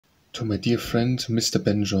To my dear friend, Mr.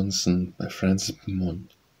 Ben Jonson, by Francis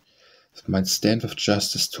Beaumont. It might stand with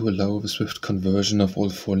justice to allow the swift conversion of all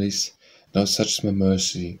follies. Now such is my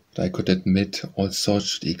mercy, that I could admit all sorts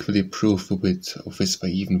should equally prove the wit of this by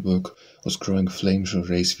even work, whose growing flame shall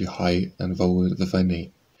raise thee high and vowel with thy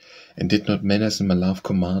name. And did not manners in my love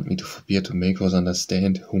command me to forbear to make those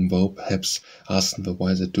understand, whom thou, perhaps, hast in the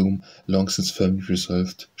wiser doom, long since firmly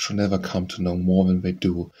resolved, shall never come to know more than they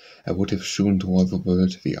do, I would have shewn to all the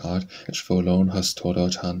world the art which thou alone hast taught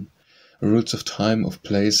our tongue. Rules of time, of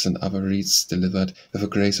place, and other rites delivered with a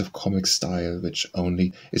grace of comic style, which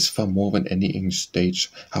only is far more than any English stage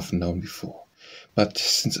hath known before. But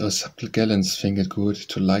since our subtle gallants think it good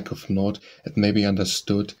to like of nought, it may be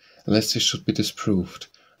understood, lest they should be disproved.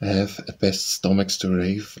 I have at best stomachs to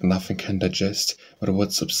rave, nothing can digest but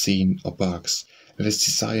what's obscene or barks. Let us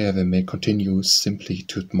desire they may continue simply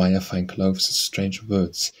to admire fine clothes and strange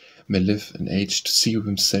words, may live and age to see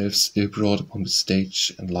themselves ill brought upon the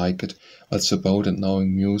stage, and like it, whilst the bold and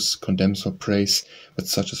knowing muse condemns for praise, but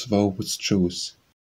such as thou wouldst choose.